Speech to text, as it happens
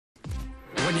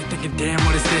when you're thinking, damn,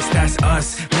 what is this? That's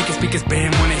us. Making speakers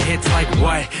bam when it hits like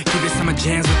what? Give it some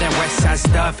jams with that west side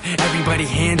stuff. Everybody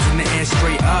hands in the air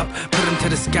straight up. Put them to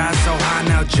the sky so high,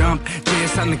 now jump. Yeah,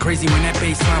 something crazy when that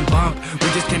bassline bump.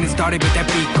 We just getting started, but that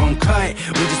beat gon' cut.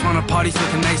 We just wanna party so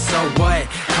tonight, so what?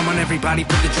 Come on everybody,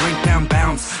 put the drink down,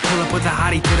 bounce. Pull up with a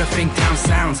hottie to the Fink Town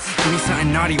sounds. Give me something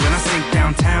naughty when I sink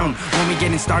downtown. When we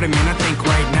getting started, man, I think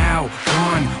right now.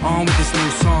 On with this new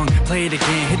song. Play it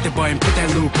again, hit the button, put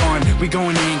that loop on. We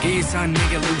going in, get your son,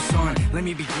 nigga, loose on. Let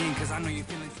me begin, cause I know you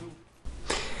feeling too.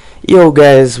 Yo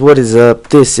guys, what is up?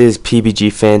 This is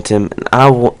PBG Phantom,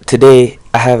 and today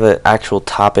I have an actual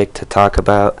topic to talk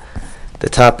about. The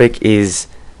topic is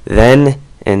then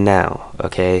and now.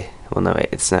 Okay, well no wait,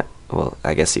 it's not. Well,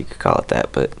 I guess you could call it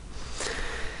that, but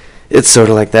it's sort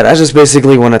of like that. I just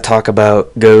basically want to talk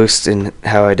about Ghost and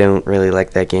how I don't really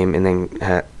like that game, and then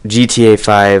GTA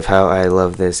 5, how I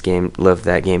love this game, love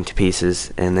that game to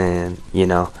pieces, and then, you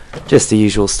know, just the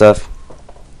usual stuff.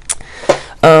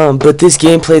 But this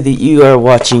gameplay that you are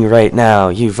watching right now,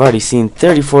 you've already seen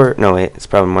 34, no wait, it's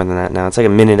probably more than that now. It's like a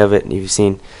minute of it you've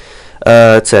seen.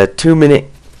 It's a 2-minute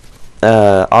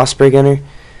Osprey gunner,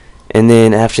 and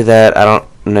then after that, I don't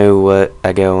know what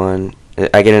I go on.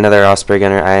 I get another Osprey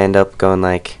gunner. I end up going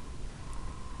like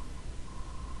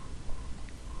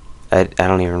I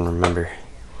don't even remember.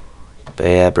 But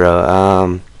yeah,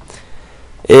 bro.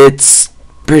 It's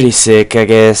pretty sick, I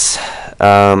guess.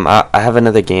 I have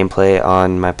another gameplay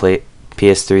on my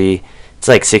PS3. It's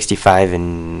like 65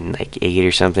 and like 8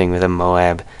 or something with a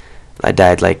Moab. I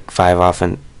died like 5 off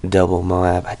a double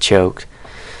Moab. I choked.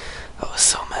 I was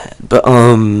so mad. But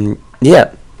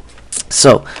yeah.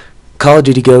 So Call of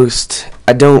Duty Ghost,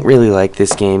 I don't really like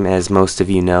this game, as most of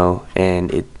you know,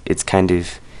 and it's kind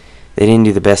of, they didn't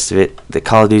do the best of it. The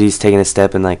Call of Duty's taking a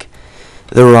step in like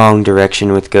the wrong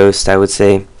direction with Ghost, I would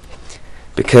say,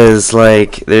 because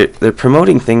like they're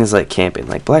promoting things like camping,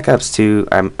 like Black Ops 2.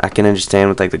 I can understand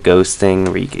with like the Ghost thing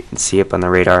where you can see up on the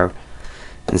radar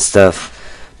and stuff,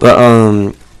 but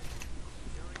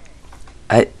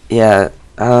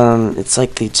it's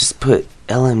like they just put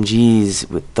LMGs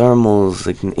with thermals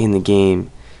like in the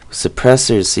game, with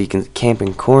suppressors so you can camp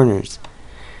in corners,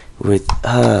 with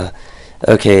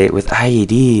with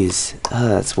IEDs.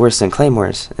 It's worse than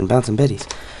claymores and bouncing betties.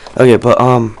 Okay, but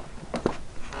I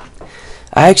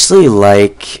actually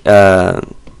like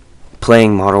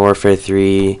playing Modern Warfare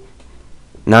 3.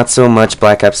 Not so much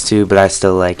Black Ops 2, but I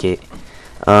still like it.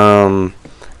 I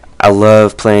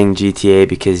love playing GTA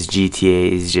because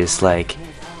GTA is just like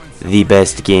the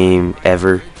best game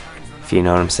ever, if you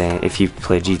know what I'm saying. If you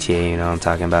play GTA, you know what I'm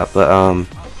talking about. But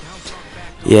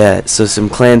yeah, so some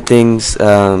clan things.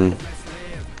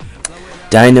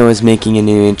 Dino is making a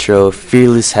new intro.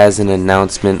 Fearless has an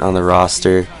announcement on the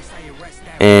roster,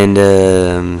 and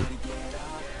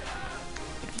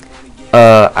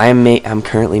I'm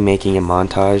currently making a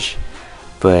montage,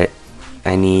 but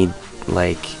I need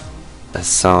like a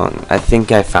song. I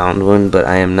think I found one, but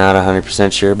I am not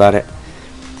 100% sure about it.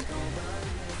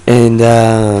 And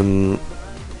the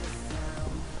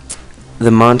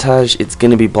montage, it's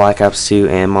gonna be Black Ops 2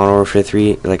 and Modern Warfare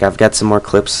 3. Like, I've got some more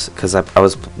clips because I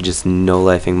was just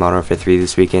no-lifing Modern Warfare 3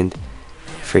 this weekend.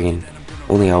 Friggin'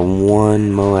 only got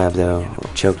 1 Moab though.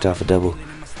 Choked off a double.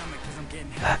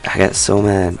 I got so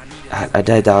mad. I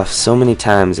died off so many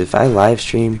times. If I live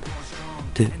stream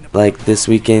like this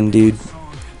weekend, dude,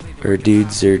 or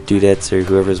dudes or dudettes or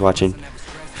whoever's watching,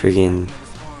 friggin',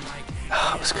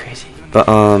 it was crazy. But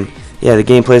yeah, the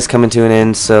gameplay is coming to an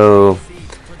end, so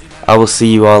I will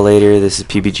see you all later. This is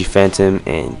PBG Phantom,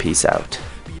 and peace out.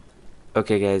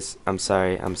 Okay guys, I'm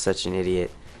sorry, I'm such an idiot.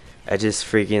 I just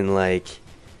freaking like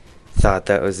thought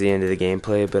that was the end of the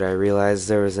gameplay, but I realized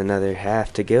there was another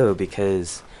half to go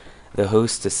because the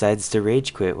host decides to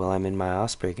rage quit while I'm in my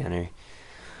Osprey gunner.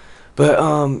 But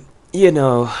you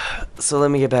know, so let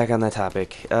me get back on that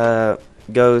topic.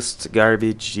 Ghost,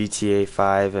 garbage, GTA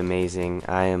 5, amazing.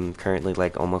 I am currently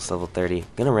like almost level 30.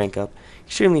 Gonna rank up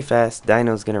extremely fast.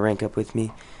 Dino's gonna rank up with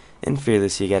me. And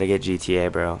Fearless, you gotta get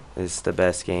GTA, bro. It's the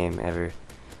best game ever.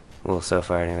 Well, so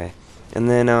far anyway. And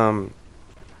then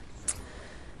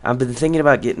I've been thinking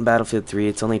about getting Battlefield 3.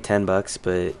 It's only $10,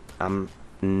 but I'm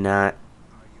not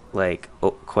like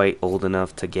quite old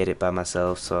enough to get it by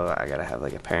myself, so I gotta have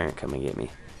like a parent come and get me.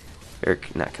 Or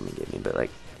not come and get me, but like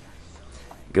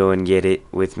go and get it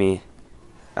with me.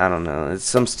 I don't know. It's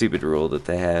some stupid rule that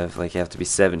they have. Like, you have to be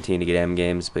 17 to get M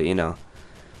games, but you know,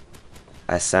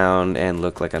 I sound and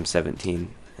look like I'm 17,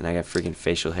 and I got freaking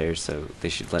facial hair, so they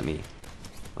should let me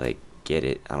like get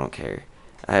it. I don't care.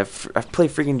 I've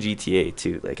played freaking GTA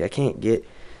too. Like, I can't get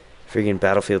freaking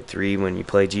Battlefield 3 when you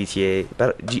play GTA.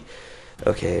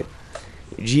 Okay,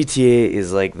 GTA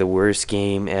is like the worst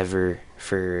game ever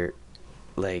for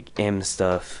like M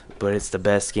stuff, but it's the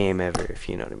best game ever, if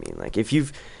you know what I mean. Like, if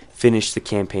you've finished the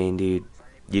campaign, dude,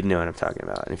 you'd know what I'm talking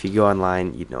about. And if you go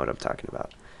online, you'd know what I'm talking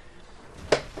about.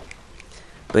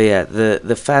 But yeah,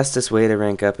 the fastest way to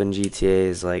rank up in GTA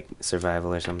is like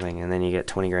survival or something, and then you get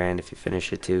 20 grand if you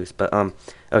finish it too. But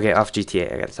okay, off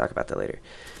GTA, I gotta talk about that later.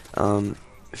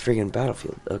 Friggin'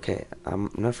 Battlefield. Okay, I'm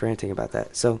not ranting about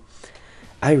that. So,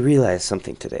 I realized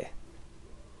something today.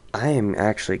 I am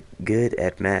actually good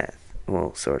at math.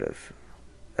 Well, sort of.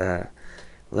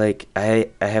 Like, I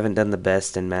haven't done the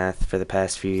best in math for the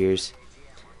past few years.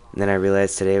 And then I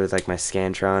realized today with like my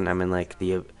Scantron, I'm in like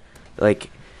like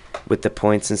with the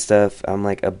points and stuff, I'm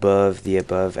like above the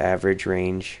above average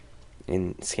range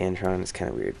in Scantron. It's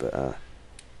kind of weird, but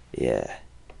yeah.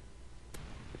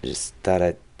 Just thought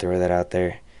I'd throw that out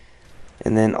there.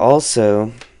 And then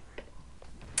also,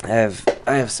 I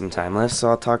have some time left, so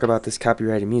I'll talk about this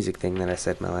copyrighted music thing that I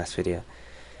said in my last video.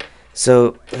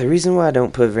 So, the reason why I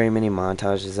don't put very many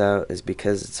montages out is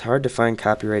because it's hard to find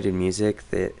copyrighted music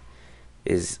that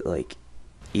is, like,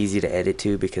 easy to edit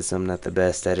to, because I'm not the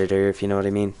best editor, if you know what I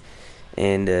mean.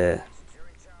 And, yeah,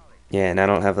 and I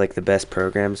don't have, like, the best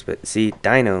programs, but see,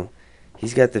 Dino,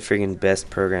 he's got the friggin' best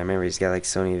program ever. He's got, like,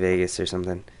 Sony Vegas or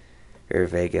something, or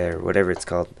Vega, or whatever it's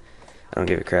called. I don't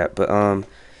give a crap, but,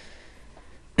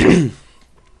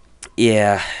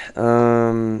 yeah,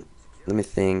 let me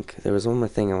think. There was one more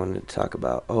thing I wanted to talk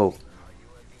about. Oh,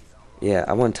 yeah,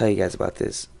 I want to tell you guys about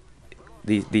this.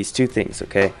 These two things,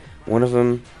 okay? One of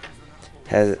them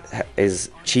is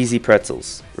cheesy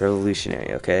pretzels,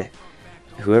 revolutionary, okay?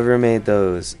 Whoever made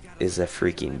those is a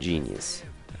freaking genius.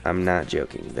 I'm not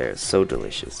joking. They're so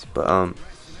delicious. But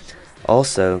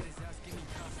also,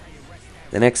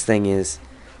 the next thing is,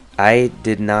 I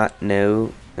did not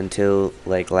know until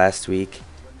like last week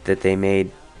that they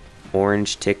made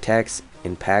orange Tic Tacs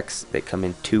in packs that come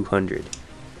in 200.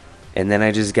 And then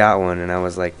I just got one and I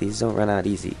was like, these don't run out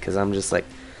easy, because I'm just like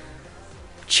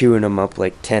chewing them up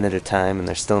like 10 at a time and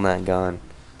they're still not gone.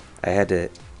 I had to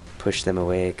push them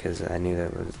away because I knew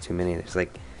that was too many. There's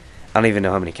like, I don't even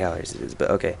know how many calories it is,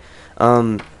 but okay.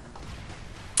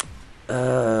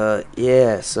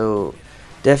 Yeah, so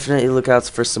definitely look out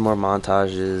for some more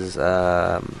montages.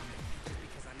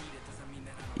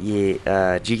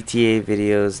 Yeah, GTA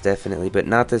videos definitely, but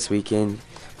not this weekend,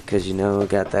 because you know,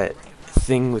 got that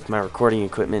thing with my recording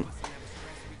equipment.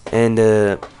 And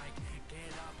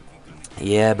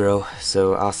yeah, bro,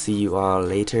 so I'll see you all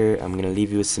later. I'm gonna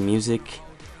leave you with some music.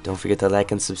 Don't forget to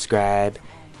like and subscribe.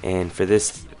 And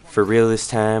for real this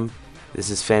time, this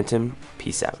is Phantom.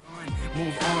 Peace out.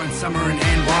 Move on, summer and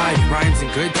NY. Rhymes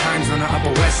and good times on the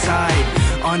Upper West Side.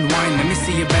 Unwind, let me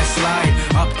see your best slide.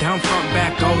 Up, down, front,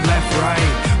 back, go left,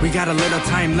 right. We got a little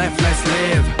time left, let's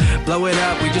live. Blow it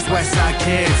up, we just West Side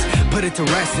kids. Put it to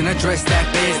rest and address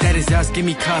that biz. That is us, give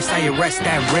me cuffs, I arrest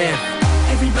that riff.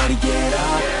 Everybody get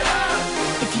up,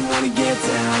 if you wanna get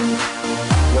down.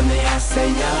 When they ask, say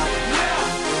up.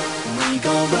 We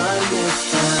gon' run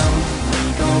this town.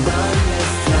 We gon' run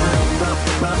this town.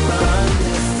 Run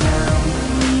this town.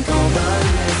 We gon' run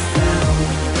this town.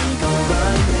 We gon'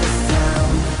 run this town.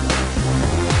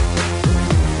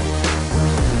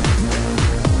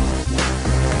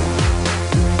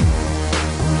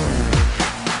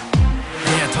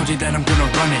 Yeah, I told you that I'm gonna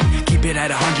run it. Keep it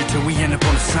at 100 till we end up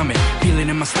on the summit. Feel it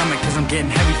in my stomach cause I'm getting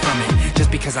heavy from it.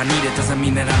 Just because I need it doesn't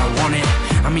mean that I don't want it.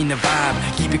 I mean the vibe,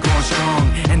 keep it going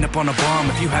strong. End up on a bomb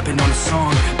if you happen on a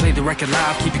song. Play the record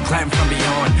live, keep it clapping from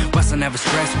beyond. Bustin' never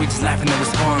stress, we just laughing and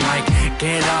respond. Like,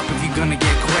 get up if you're gonna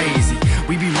get crazy.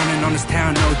 We be running on this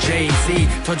town, no Jay-Z.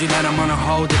 Told you that I'm on a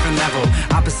whole different level.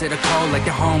 Opposite of cold, like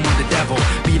the home of the devil.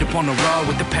 Beat up on the road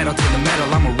with the pedal to the metal.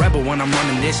 I'm a rebel when I'm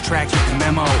running this track, check the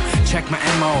memo. Check my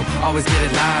MO, always get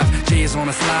it live. Jay is on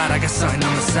the slide, I got something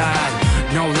on the side.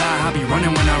 No lie, I'll be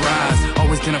running when I rise.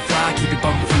 Always gonna fly, keep it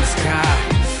bumping from the sky.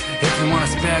 If you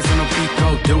wanna spaz on a beat,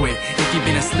 go do it. If you've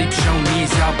been asleep, show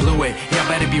knees, y'all blew it. Y'all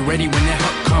better be ready when that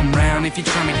hook come round. If you're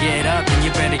trying to get up, then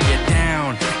you better get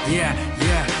down. Yeah,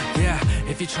 yeah, yeah.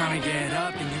 If you're trying to get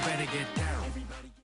up, then you better get down.